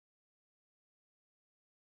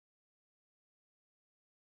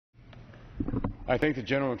I thank the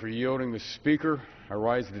gentleman for yielding. Mr. Speaker, I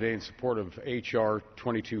rise today in support of H.R.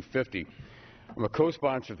 2250. I'm a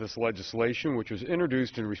co-sponsor of this legislation, which was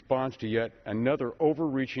introduced in response to yet another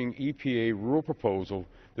overreaching EPA rule proposal,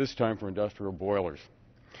 this time for industrial boilers.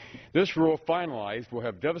 This rule, finalized, will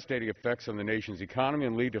have devastating effects on the nation's economy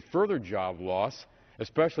and lead to further job loss,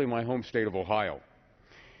 especially in my home state of Ohio.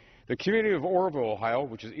 The community of Orrville, Ohio,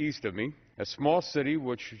 which is east of me, a small city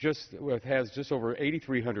which has just over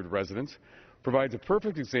 8,300 residents, provides a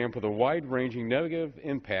perfect example of the wide-ranging negative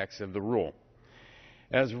impacts of the rule.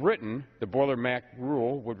 As written, the Boiler MACT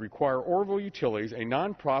rule would require Orrville Utilities, a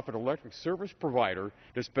nonprofit electric service provider,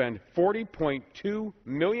 to spend $40.2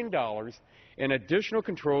 million in additional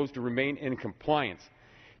controls to remain in compliance.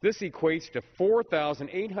 This equates to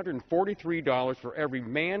 $4,843 for every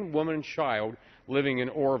man, woman, and child living in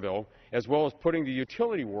Orrville, as well as putting the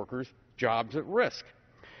utility workers' jobs at risk.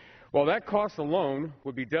 While that cost alone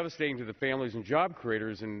would be devastating to the families and job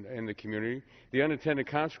creators in the community, the unintended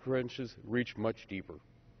consequences reach much deeper.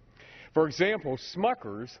 For example,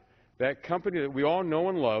 Smucker's, that company that we all know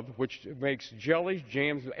and love, which makes jellies,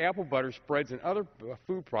 jams, apple butter, spreads, and other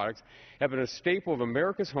food products, have been a staple of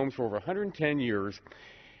America's homes for over 110 years.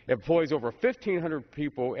 It employs over 1,500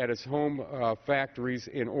 people at its home factories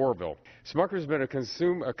in Orrville. Smucker has been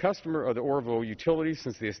a customer of the Orrville utility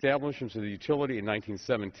since the establishment of the utility in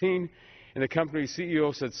 1917, and the company's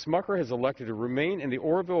CEO said Smucker has elected to remain in the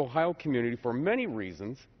Orrville, Ohio community for many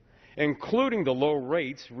reasons, including the low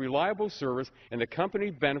rates, reliable service, and the company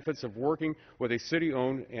benefits of working with a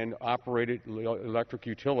city-owned and operated electric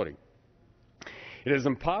utility. It is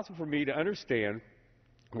impossible for me to understand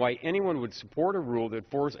why anyone would support a rule that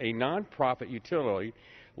forced a nonprofit utility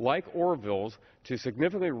like Orrville's to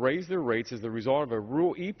significantly raise their rates as the result of a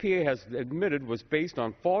rule EPA has admitted was based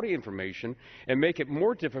on faulty information and make it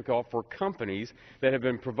more difficult for companies that have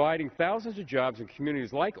been providing thousands of jobs in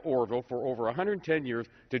communities like Orrville for over 110 years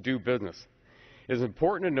to do business. It is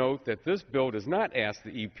important to note that this bill does not ask the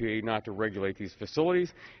EPA not to regulate these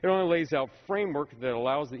facilities. It only lays out a framework that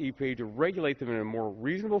allows the EPA to regulate them in a more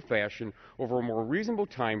reasonable fashion over a more reasonable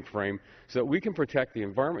time frame so that we can protect the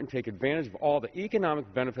environment and take advantage of all the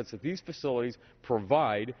economic benefits that these facilities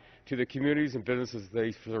provide to the communities and businesses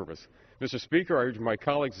they service. Mr. Speaker, I urge my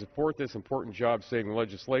colleagues to support this important job-saving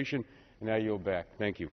legislation, and I yield back. Thank you.